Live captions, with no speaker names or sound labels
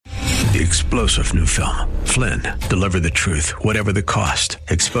The explosive new film, Flynn, deliver the truth, whatever the cost,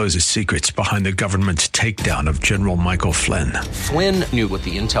 exposes secrets behind the government's takedown of General Michael Flynn. Flynn knew what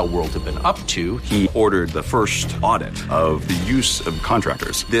the intel world had been up to. He ordered the first audit of the use of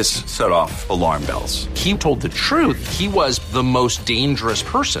contractors. This set off alarm bells. He told the truth. He was the most dangerous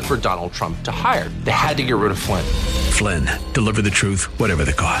person for Donald Trump to hire. They had to get rid of Flynn. Flynn, deliver the truth, whatever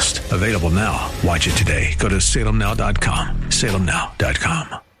the cost. Available now. Watch it today. Go to salemnow.com.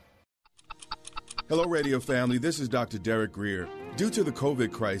 salemnow.com. Hello, radio family. This is Dr. Derek Grier. Due to the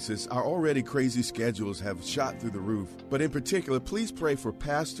COVID crisis, our already crazy schedules have shot through the roof. But in particular, please pray for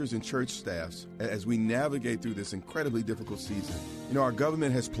pastors and church staffs as we navigate through this incredibly difficult season. You know, our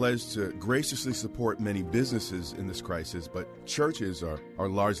government has pledged to graciously support many businesses in this crisis, but churches are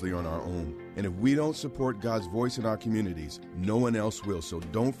largely on our own. And if we don't support God's voice in our communities, no one else will. So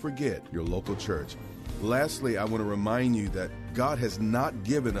don't forget your local church. Lastly, I want to remind you that God has not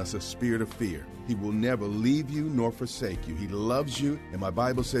given us a spirit of fear. He will never leave you nor forsake you. He loves you, and my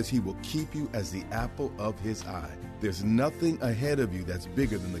Bible says he will keep you as the apple of his eye. There's nothing ahead of you that's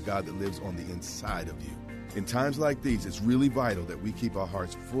bigger than the God that lives on the inside of you. In times like these, it's really vital that we keep our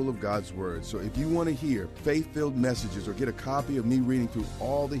hearts full of God's word. So if you want to hear faith-filled messages or get a copy of me reading through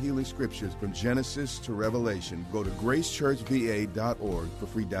all the healing scriptures from Genesis to Revelation, go to gracechurchva.org for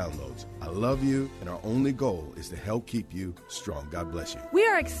free downloads. I love you, and our only goal is to help keep you strong. God bless you. We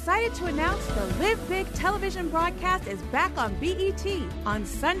are excited to announce the Live Big television broadcast is back on BET on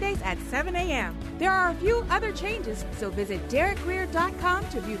Sundays at 7 a.m. There are a few other changes, so visit DerekGrier.com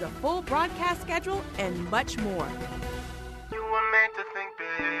to view the full broadcast schedule and much more. You were meant to think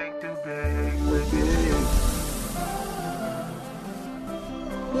big, too big, big.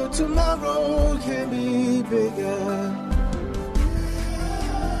 But tomorrow can be bigger.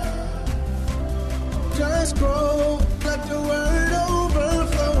 Just grow, let the word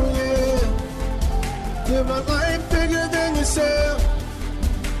overflow, yeah. Live a life bigger than yourself.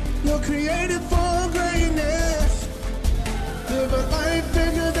 You're created for greatness. Live a life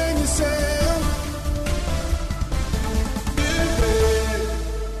bigger than yourself.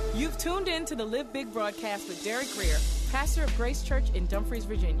 You've tuned in to the Live Big broadcast with Derek Grier, pastor of Grace Church in Dumfries,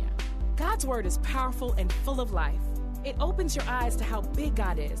 Virginia. God's word is powerful and full of life. It opens your eyes to how big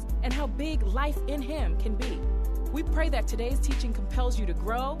God is and how big life in him can be. We pray that today's teaching compels you to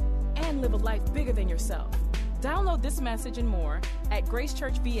grow and live a life bigger than yourself. Download this message and more at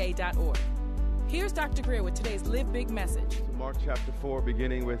gracechurchva.org. Here's Dr. Grier with today's Live Big message. Mark chapter 4,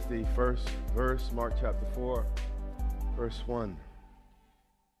 beginning with the first verse. Mark chapter 4, verse 1.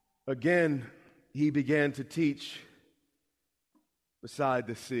 Again, he began to teach beside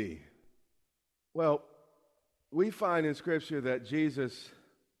the sea. Well, we find in Scripture that Jesus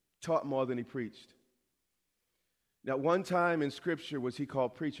taught more than he preached. Now, one time in Scripture was he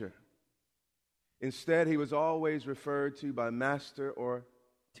called preacher. Instead, he was always referred to by master or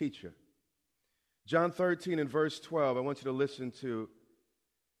teacher. John 13 and verse 12, I want you to listen to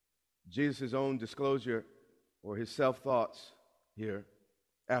Jesus' own disclosure or his self-thoughts here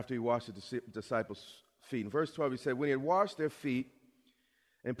after he washed the disciples' feet. In verse 12, he said, when he had washed their feet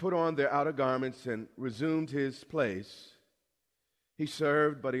and put on their outer garments and resumed his place, he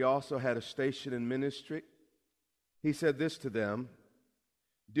served, but he also had a station in ministry. He said this to them,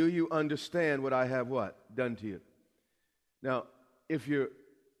 do you understand what I have what? Done to you. Now, if you're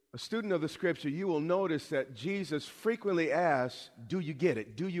a student of the Scripture, you will notice that Jesus frequently asks, do you get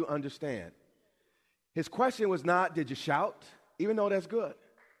it? Do you understand? His question was not, did you shout? Even though that's good.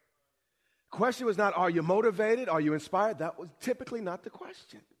 The question was not, are you motivated? Are you inspired? That was typically not the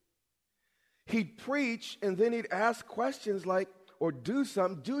question. He'd preach and then he'd ask questions like, or do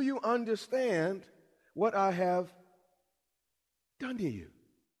something, do you understand what I have done to you?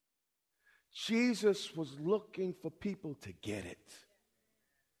 Jesus was looking for people to get it.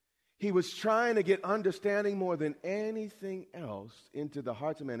 He was trying to get understanding more than anything else into the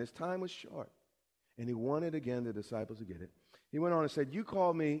hearts of men. His time was short, and he wanted, again, the disciples to get it. He went on and said, you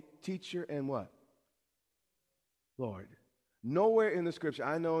call me teacher and what? Lord. Nowhere in the Scripture,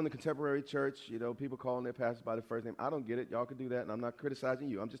 I know in the contemporary church, people calling their pastors by their first name. I don't get it. Y'all can do that, and I'm not criticizing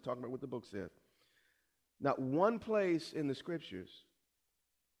you. I'm just talking about what the book says. Not one place in the Scriptures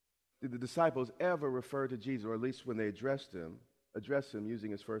did the disciples ever refer to Jesus, or at least when they addressed him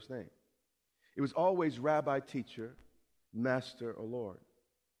using his first name. It was always rabbi, teacher, master, or Lord.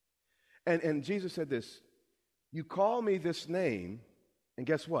 And Jesus said this, you call me this name, and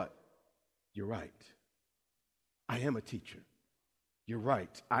guess what? You're right. I am a teacher. You're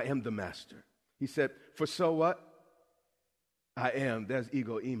right. I am the master. He said, for so what? I am. That's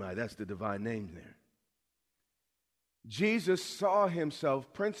ego eimi. That's the divine name there. Jesus saw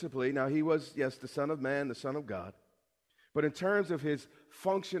himself principally, now he was, yes, the Son of Man, the Son of God, but in terms of his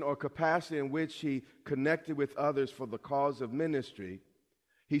function or capacity in which he connected with others for the cause of ministry,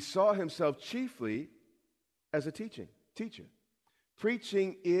 he saw himself chiefly as a teacher.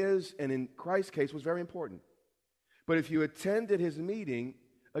 Preaching is, and in Christ's case, was very important. But if you attended his meeting,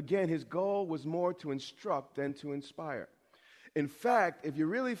 again, his goal was more to instruct than to inspire. In fact, if you're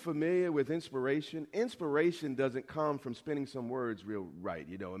really familiar with inspiration doesn't come from spinning some words real right,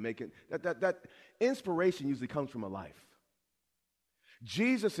 and making that inspiration usually comes from a life.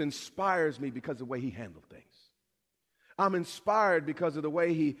 Jesus inspires me because of the way he handled things. I'm inspired because of the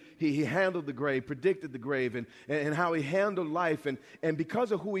way he handled the grave, predicted the grave, and how he handled life, and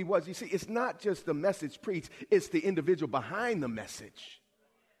because of who he was. You see, it's not just the message preached, it's the individual behind the message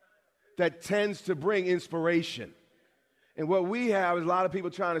that tends to bring inspiration. And what we have is a lot of people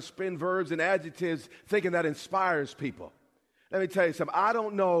trying to spin verbs and adjectives thinking that inspires people. Let me tell you something. I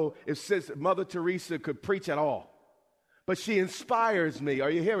don't know if Mother Teresa could preach at all, but she inspires me. Are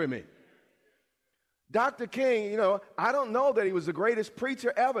you hearing me? Dr. King, I don't know that he was the greatest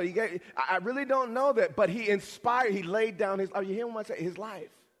preacher ever. I really don't know that, but he inspired, he laid down are you hearing what I say? His life.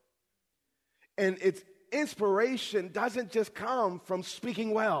 And its inspiration doesn't just come from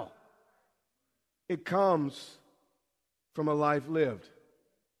speaking well. It comes from a life lived.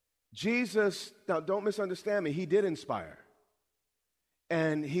 Jesus, now don't misunderstand me, he did inspire.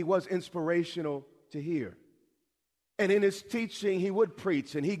 And he was inspirational to hear. And in his teaching, he would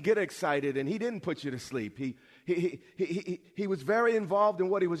preach, and he'd get excited, and he didn't put you to sleep. He was very involved in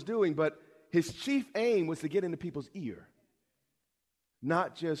what he was doing, but his chief aim was to get into people's ear,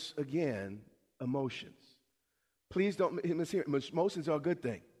 not just, again, emotions. Please don't mishear. Emotions are a good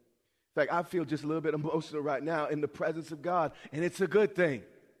thing. In fact, I feel just a little bit emotional right now in the presence of God, and it's a good thing.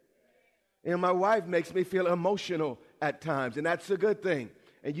 And my wife makes me feel emotional at times, and that's a good thing.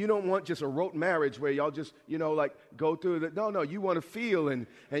 And you don't want just a rote marriage where y'all just, go through the, no, you want to feel and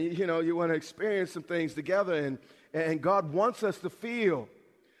you want to experience some things together, and God wants us to feel.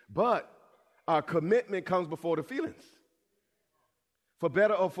 But our commitment comes before the feelings. For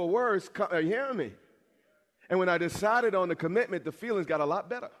better or for worse, are you hearing me? And when I decided on the commitment, the feelings got a lot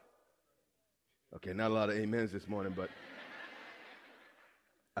better. Okay, not a lot of amens this morning, but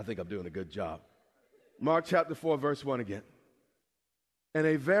I think I'm doing a good job. Mark chapter 4, verse 1 again. And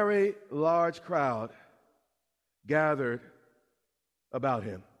a very large crowd gathered about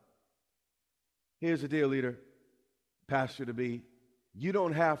him. Here's the deal, leader, pastor to be. You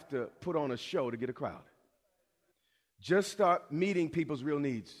don't have to put on a show to get a crowd. Just start meeting people's real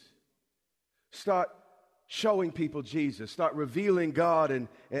needs. Start showing people Jesus. Start revealing God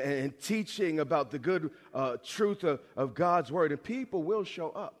and teaching about the good truth of God's word, and people will show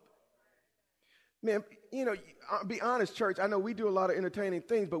up. Man, I'll be honest, church, I know we do a lot of entertaining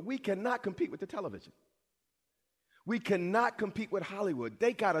things, but we cannot compete with the television. We cannot compete with Hollywood.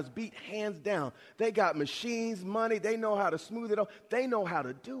 They got us beat hands down. They got machines, money. They know how to smooth it up. They know how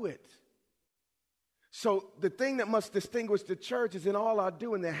to do it. So the thing that must distinguish the church is in all our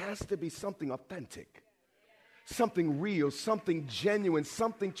doing, there has to be something authentic, something real, something genuine,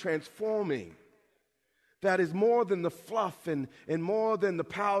 something transforming. That is more than the fluff and more than the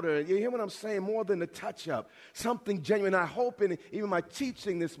powder. You hear what I'm saying? More than the touch-up. Something genuine. I hope in even my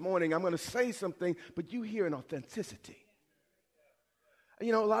teaching this morning, I'm going to say something, but you hear an authenticity. A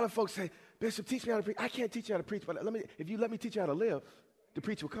lot of folks say, Bishop, teach me how to preach. I can't teach you how to preach, but if you let me teach you how to live, the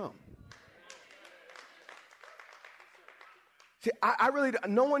preach will come. See, I really,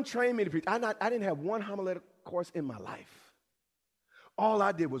 no one trained me to preach. I didn't have one homiletic course in my life. All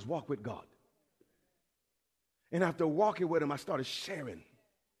I did was walk with God. And after walking with him, I started sharing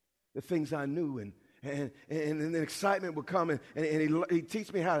the things I knew, and the excitement would come, and he'd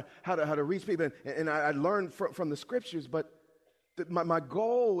teach me how to reach people, and I learned from the scriptures. But my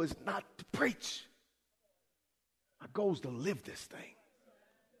goal is not to preach. My goal is to live this thing.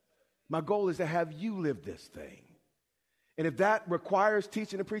 My goal is to have you live this thing. And if that requires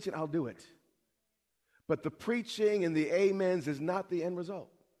teaching and preaching, I'll do it. But the preaching and the amens is not the end result.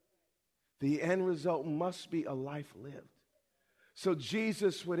 The end result must be a life lived. So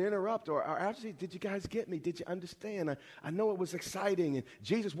Jesus would interrupt or actually, did you guys get me? Did you understand? I know it was exciting, and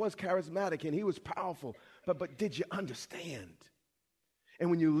Jesus was charismatic, and he was powerful, but did you understand?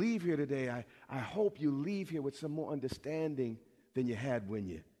 And when you leave here today, I hope you leave here with some more understanding than you had when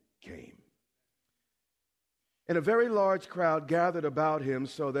you came. And a very large crowd gathered about him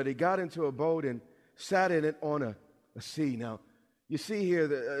so that he got into a boat and sat in it on a sea. Now, you see here,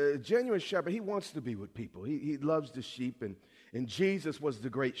 the genuine shepherd, he wants to be with people. He loves the sheep, and Jesus was the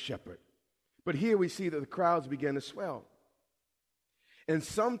great shepherd. But here we see that the crowds began to swell. And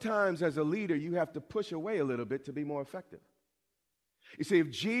sometimes as a leader, you have to push away a little bit to be more effective. You see,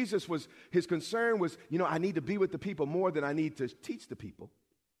 if Jesus his concern was, I need to be with the people more than I need to teach the people,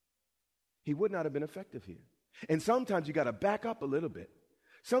 he would not have been effective here. And sometimes you got to back up a little bit.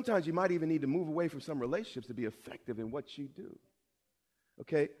 Sometimes you might even need to move away from some relationships to be effective in what you do.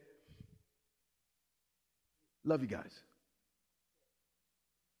 Okay? Love you guys.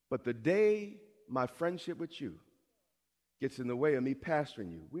 But the day my friendship with you gets in the way of me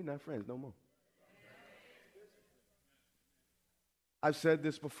pastoring you, we're not friends no more. I've said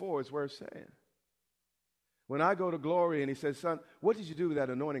this before, it's worth saying. When I go to Glory and he says, son, what did you do with that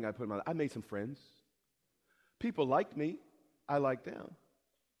anointing I put in my life? I made some friends. People liked me. I liked them.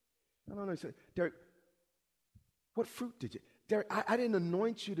 I don't know. He said, Derek, what fruit did you? Derek, I didn't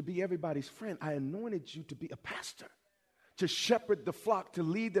anoint you to be everybody's friend. I anointed you to be a pastor, to shepherd the flock, to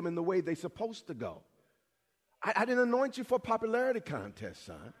lead them in the way they're supposed to go. I didn't anoint you for a popularity contest,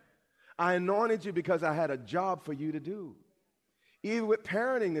 son. I anointed you because I had a job for you to do. Even with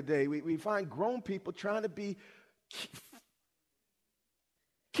parenting today, we find grown people trying to be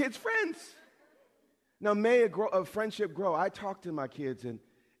kids' friends. Now, may a friendship grow. I talk to my kids,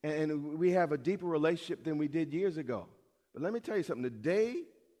 and we have a deeper relationship than we did years ago. But let me tell you something. The day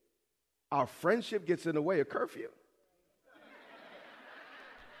our friendship gets in the way of curfew,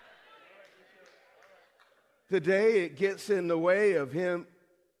 the day it gets in the way of him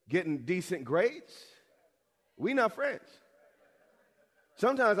getting decent grades, we not friends.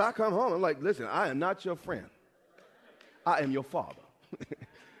 Sometimes I come home, I'm like, listen, I am not your friend. I am your father.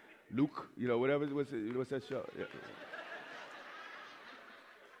 Luke, whatever, what's that show? Yeah.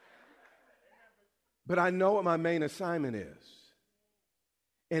 But I know what my main assignment is.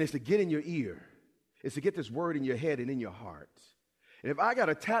 And it's to get in your ear. It's to get this word in your head and in your heart. And if I got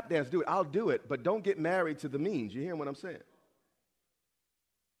to tap dance, do it, I'll do it. But don't get married to the means. You hear what I'm saying?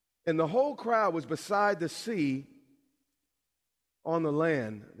 And the whole crowd was beside the sea on the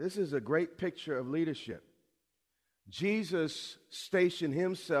land. This is a great picture of leadership. Jesus stationed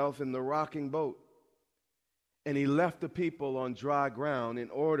himself in the rocking boat, and he left the people on dry ground in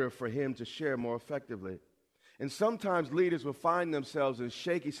order for him to share more effectively. And sometimes leaders will find themselves in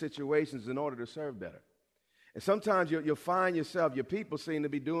shaky situations in order to serve better. And sometimes you'll find yourself, your people seem to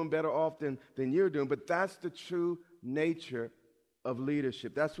be doing better often than you're doing, but that's the true nature of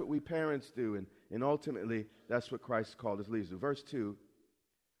leadership. That's what we parents do, and ultimately, that's what Christ called us leaders to. Verse 2,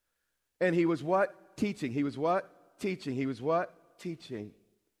 and he was what? Teaching. He was what? Teaching. He was what? Teaching.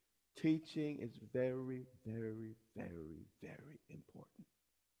 Teaching is very, very, very, very important.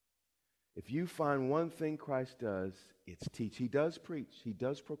 If you find one thing Christ does, it's teach. He does preach. He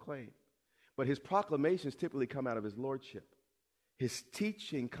does proclaim. But his proclamations typically come out of his lordship. His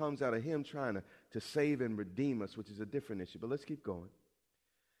teaching comes out of him trying to save and redeem us, which is a different issue. But let's keep going.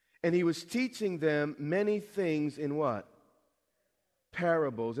 And he was teaching them many things in what?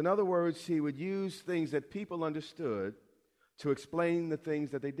 Parables. In other words, he would use things that people understood to explain the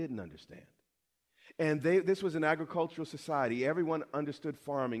things that they didn't understand. And this was an agricultural society. Everyone understood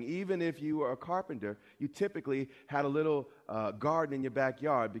farming. Even if you were a carpenter, you typically had a little garden in your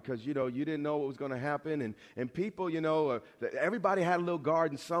backyard because, you didn't know what was going to happen. And people, everybody had a little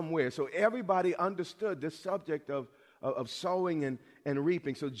garden somewhere. So everybody understood this subject of sowing and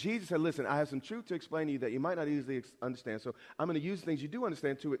reaping. So Jesus said, listen, I have some truth to explain to you that you might not easily understand. So I'm going to use things you do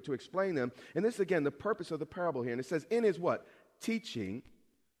understand to explain them. And this is, again, the purpose of the parable here. And it says, in his what? Teaching,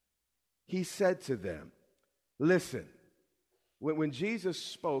 he said to them, listen. When Jesus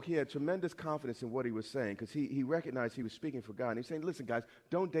spoke, he had tremendous confidence in what he was saying because he recognized he was speaking for God. And he's saying, listen, guys,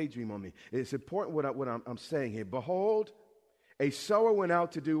 don't daydream on me. It's important what I'm saying here. Behold, a sower went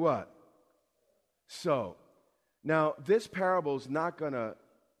out to do what? Sow. Now, this parable is not going to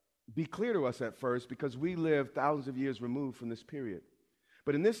be clear to us at first because we live thousands of years removed from this period.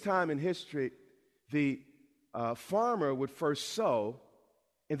 But in this time in history, the farmer would first sow,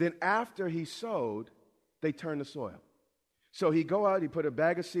 and then after he sowed, they turn the soil. So he'd go out, he'd put a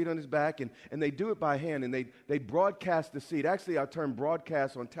bag of seed on his back, and they do it by hand, and they broadcast the seed. Actually, our term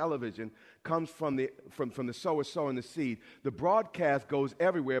broadcast on television comes from the sower sowing the seed. The broadcast goes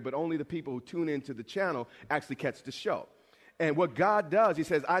everywhere, but only the people who tune into the channel actually catch the show. And what God does, he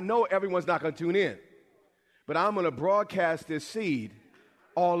says, I know everyone's not going to tune in, but I'm going to broadcast this seed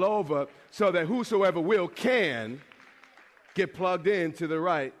all over so that whosoever will can get plugged into the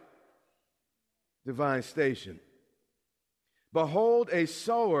right divine station. Behold, a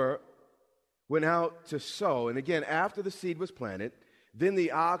sower went out to sow. And again, after the seed was planted, Then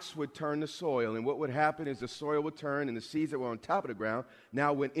the ox would turn the soil, and what would happen is the soil would turn, and the seeds that were on top of the ground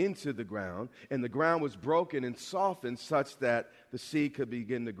now went into the ground, and the ground was broken and softened such that the seed could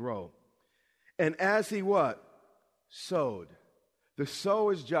begin to grow. And as he what? Sowed. The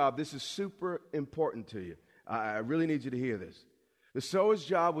sower's job, this is super important to you. I really need you to hear this. The sower's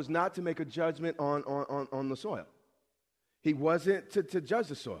job was not to make a judgment on the soil. He wasn't to judge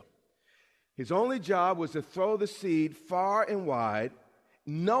the soil. His only job was to throw the seed far and wide,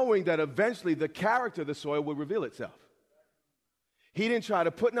 knowing that eventually the character of the soil would reveal itself. He didn't try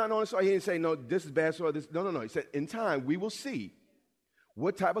to put nothing on the soil. He didn't say, no, this is bad soil. No. He said, in time, we will see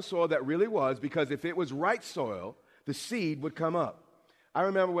what type of soil that really was, because if it was right soil, the seed would come up. I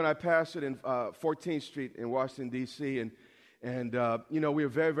remember when I pastored in 14th Street in Washington, D.C., and we were a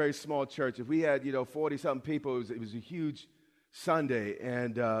very, very small church. If we had, 40-something people, it was a huge Sunday.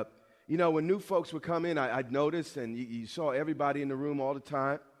 And, when new folks would come in, I'd notice, and you saw everybody in the room all the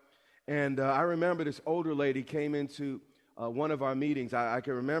time. And I remember this older lady came into one of our meetings. I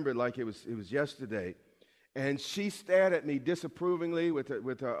can remember it like it was yesterday. And she stared at me disapprovingly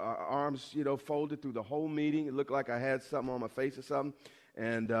with her arms, folded through the whole meeting. It looked like I had something on my face or something.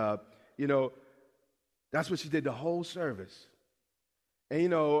 And, that's what she did the whole service.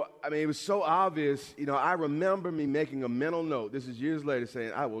 And, it was so obvious. I remember me making a mental note. This is years later,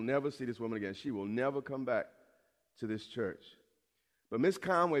 saying, I will never see this woman again. She will never come back to this church. But Miss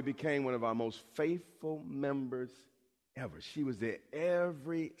Conway became one of our most faithful members ever. She was there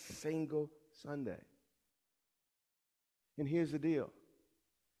every single Sunday. And here's the deal.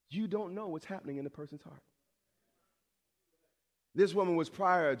 You don't know what's happening in the person's heart. This woman was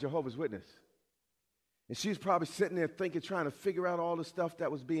prior a Jehovah's Witness. And she was probably sitting there thinking, trying to figure out all the stuff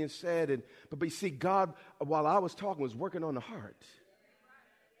that was being said. But you see, God, while I was talking, was working on the heart.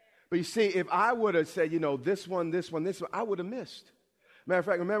 But you see, if I would have said, this one, I would have missed. Matter of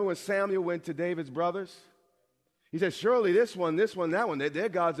fact, remember when Samuel went to David's brothers? He said, surely this one, that one, they're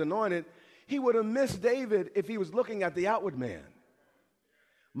God's anointed. He would have missed David if he was looking at the outward man.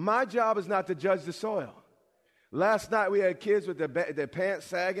 My job is not to judge the soil. Last night we had kids with their pants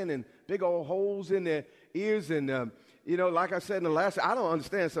sagging and big old holes in their ears. And, like I said in the last, I don't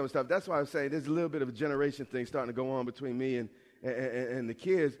understand some stuff. That's why I'm saying there's a little bit of a generation thing starting to go on between me and the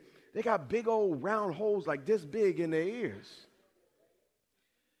kids. They got big old round holes like this big in their ears.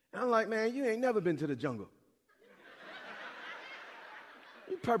 And I'm like, man, you ain't never been to the jungle.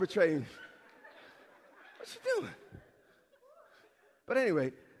 You perpetrating. What you doing? But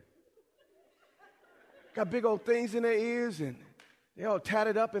anyway, got big old things in their ears, and they're all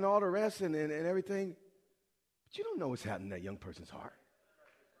tatted up and all the rest and everything. But you don't know what's happening in that young person's heart.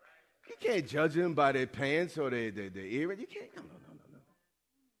 You can't judge them by their pants or their earrings. You can't. No.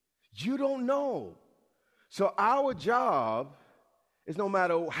 You don't know. So our job is, no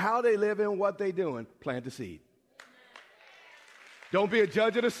matter how they live and what they're doing, plant the seed. Don't be a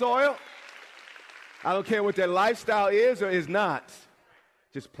judge of the soil. I don't care what their lifestyle is or is not.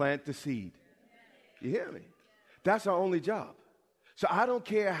 Just plant the seed. You hear me? That's our only job. So I don't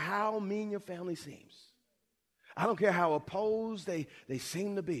care how mean your family seems. I don't care how opposed they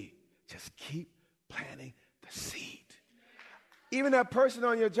seem to be. Just keep planting the seed. Even that person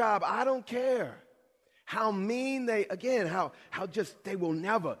on your job, I don't care how mean how just they will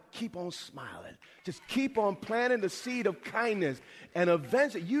never keep on smiling. Just keep on planting the seed of kindness. And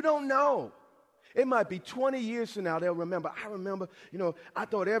eventually, you don't know. It might be 20 years from now, they'll remember. I remember, I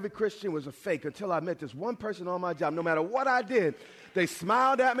thought every Christian was a fake until I met this one person on my job. No matter what I did, they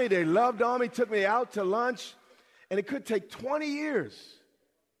smiled at me, they loved on me, took me out to lunch. And it could take 20 years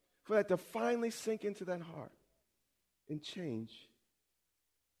for that to finally sink into that heart and change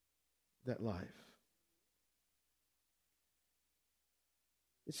that life.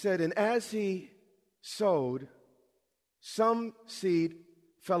 It said, and as he sowed, some seed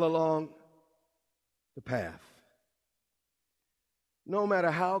fell along the path. No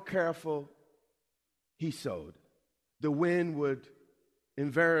matter how careful he sowed, the wind would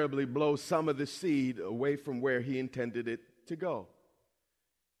invariably blow some of the seed away from where he intended it to go.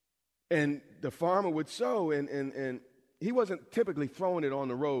 And the farmer would sow, and he wasn't typically throwing it on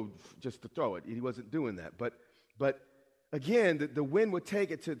the road just to throw it. He wasn't doing that. But again, the wind would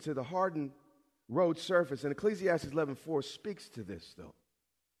take it to the hardened road surface. And Ecclesiastes 11:4 speaks to this, though.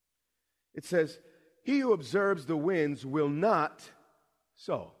 It says, he who observes the winds will not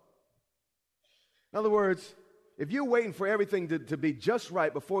sow. In other words, if you're waiting for everything to be just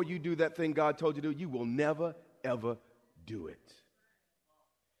right before you do that thing God told you to do, you will never, ever do it.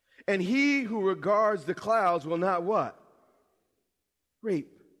 And he who regards the clouds will not what? Reap.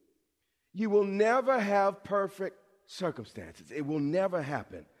 You will never have perfect circumstances. It will never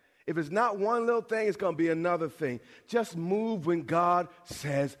happen. If it's not one little thing, it's going to be another thing. Just move when God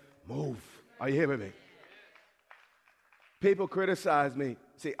says move. Are you here with me? People criticize me.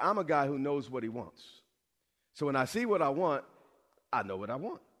 See, I'm a guy who knows what he wants. So when I see what I want, I know what I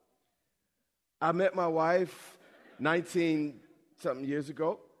want. I met my wife 19-something years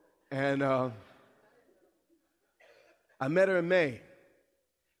ago, and I met her in May.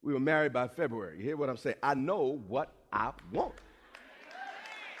 We were married by February. You hear what I'm saying? I know what I want.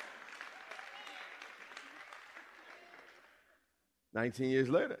 "19 years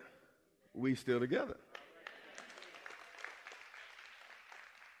later, we still together.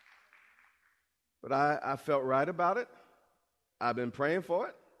 But I felt right about it. I've been praying for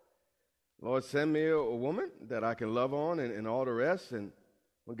it. Lord, send me a woman that I can love on and all the rest. And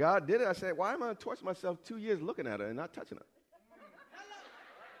when God did it, I said, why am I going to torture myself 2 years looking at her and not touching her?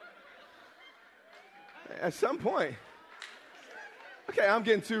 At some point, okay, I'm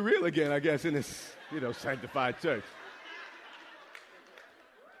getting too real again, I guess, in this, sanctified church.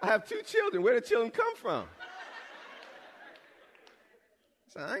 I have 2 children. Where did children come from?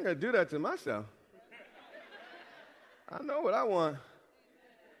 So I ain't going to do that to myself. I know what I want.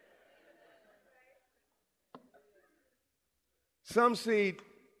 Some seed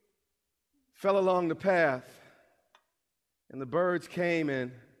fell along the path, and the birds came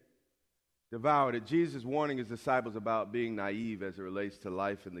and devoured it. Jesus warning his disciples about being naive as it relates to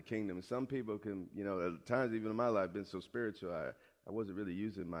life in the kingdom. Some people can, at times even in my life, been so spiritual, I wasn't really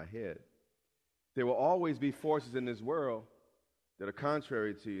using my head. There will always be forces in this world that are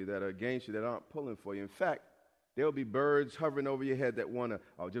contrary to you, that are against you, that aren't pulling for you. In fact, there will be birds hovering over your head that want to,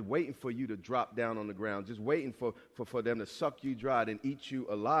 just waiting for you to drop down on the ground, just waiting for them to suck you dry and eat you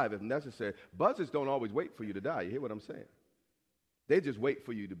alive if necessary. Buzzards don't always wait for you to die. You hear what I'm saying? They just wait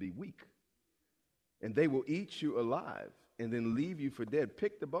for you to be weak. And they will eat you alive and then leave you for dead.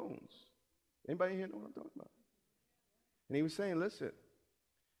 Pick the bones. Anybody here know what I'm talking about? And he was saying, listen,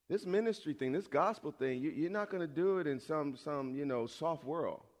 this ministry thing, this gospel thing, you're not going to do it in some soft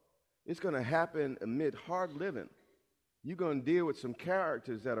world. It's going to happen amid hard living. You're going to deal with some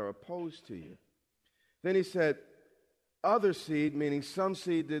characters that are opposed to you. Then he said, other seed, meaning some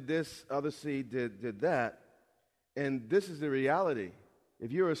seed did this, other seed did that. And this is the reality.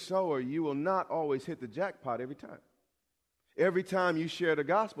 If you're a sower, you will not always hit the jackpot every time. Every time you share the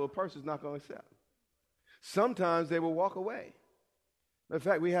gospel, a person's not going to accept. Sometimes they will walk away. In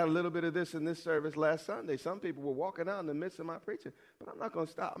fact, we had a little bit of this in this service last Sunday. Some people were walking out in the midst of my preaching, but I'm not going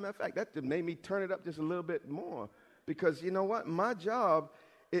to stop. Matter of fact, that made me turn it up just a little bit more because you know what? My job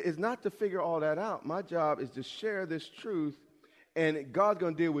is not to figure all that out. My job is to share this truth, and God's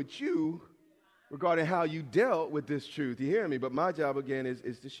going to deal with you regarding how you dealt with this truth. You hear me? But my job, again,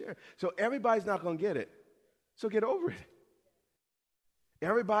 is to share. So everybody's not going to get it. So get over it.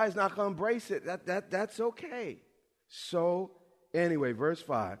 Everybody's not going to embrace it. That's okay. So anyway, verse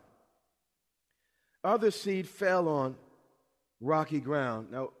 5. Other seed fell on rocky ground.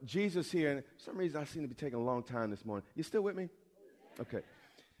 Now, Jesus here, and for some reason I seem to be taking a long time this morning. You still with me? Okay.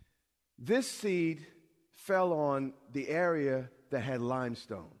 This seed fell on the area that had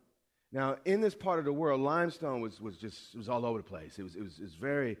limestone. Now, in this part of the world, limestone was all over the place. It was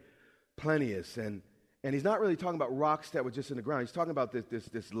very plenteous, and he's not really talking about rocks that were just in the ground. He's talking about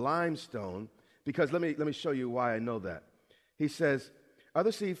this limestone, because let me show you why I know that. He says,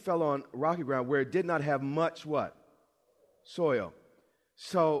 other seed fell on rocky ground where it did not have much what? Soil.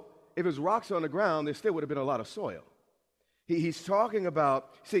 So if it was rocks on the ground, there still would have been a lot of soil. He's talking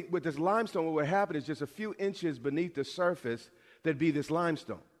about, see, with this limestone, what would happen is just a few inches beneath the surface, there'd be this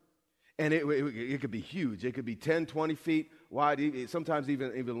limestone. And it could be huge. It could be 10, 20 feet wide, sometimes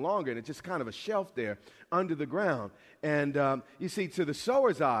even longer. And it's just kind of a shelf there under the ground. And you see, to the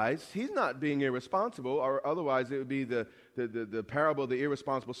sower's eyes, he's not being irresponsible, or otherwise it would be the parable of the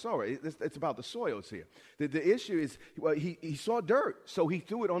irresponsible sower. It's about the soils here. The issue is, well, he saw dirt, so he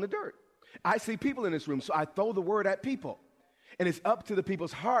threw it on the dirt. I see people in this room, so I throw the word at people. And it's up to the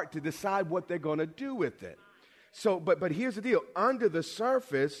people's heart to decide what they're going to do with it. So, but here's the deal. Under the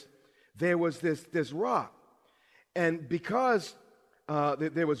surface, there was this rock. And because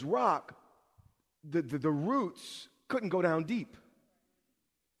there was rock, the roots couldn't go down deep.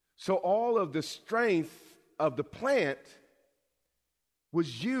 So all of the strength of the plant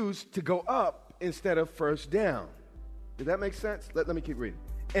was used to go up instead of first down. Did that make sense? Let me keep reading.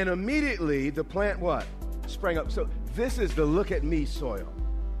 And immediately the plant what? Sprang up. So this is the look at me soil.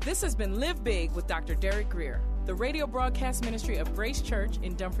 This has been Live Big with Dr. Derek Grier, the radio broadcast ministry of Grace Church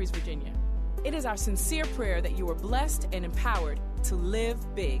in Dumfries, Virginia. It is our sincere prayer that you are blessed and empowered to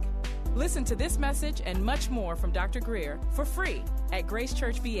live big. Listen to this message and much more from Dr. Greer for free at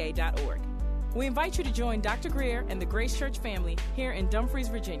gracechurchva.org. We invite you to join Dr. Greer and the Grace Church family here in Dumfries,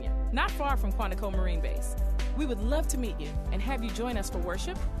 Virginia, not far from Quantico Marine Base. We would love to meet you and have you join us for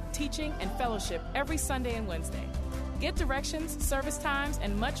worship, teaching, and fellowship every Sunday and Wednesday. Get directions, service times,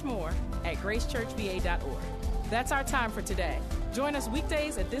 and much more at gracechurchva.org. That's our time for today. Join us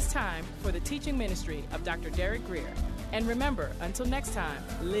weekdays at this time for the teaching ministry of Dr. Derek Greer. And remember, until next time,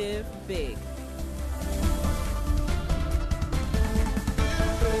 live big.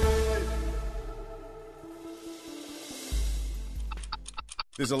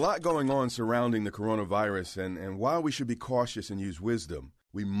 There's a lot going on surrounding the coronavirus, and while we should be cautious and use wisdom,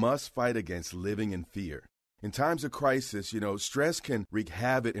 we must fight against living in fear. In times of crisis, stress can wreak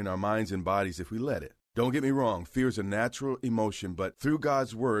havoc in our minds and bodies if we let it. Don't get me wrong, fear is a natural emotion, but through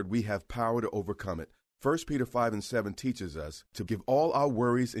God's word, we have power to overcome it. 1 Peter 5:7 teaches us to give all our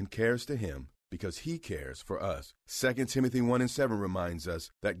worries and cares to Him because He cares for us. 2 Timothy 1:7 reminds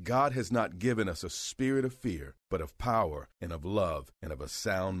us that God has not given us a spirit of fear, but of power and of love and of a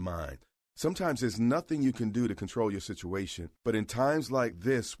sound mind. Sometimes there's nothing you can do to control your situation, but in times like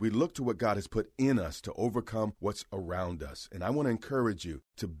this, we look to what God has put in us to overcome what's around us. And I want to encourage you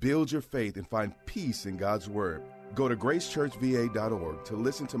to build your faith and find peace in God's Word. Go to gracechurchva.org to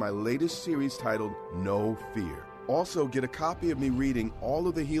listen to my latest series titled No Fear. Also, get a copy of me reading all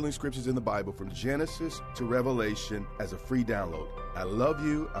of the healing scriptures in the Bible from Genesis to Revelation as a free download. I love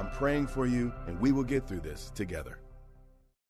you, I'm praying for you, and we will get through this together.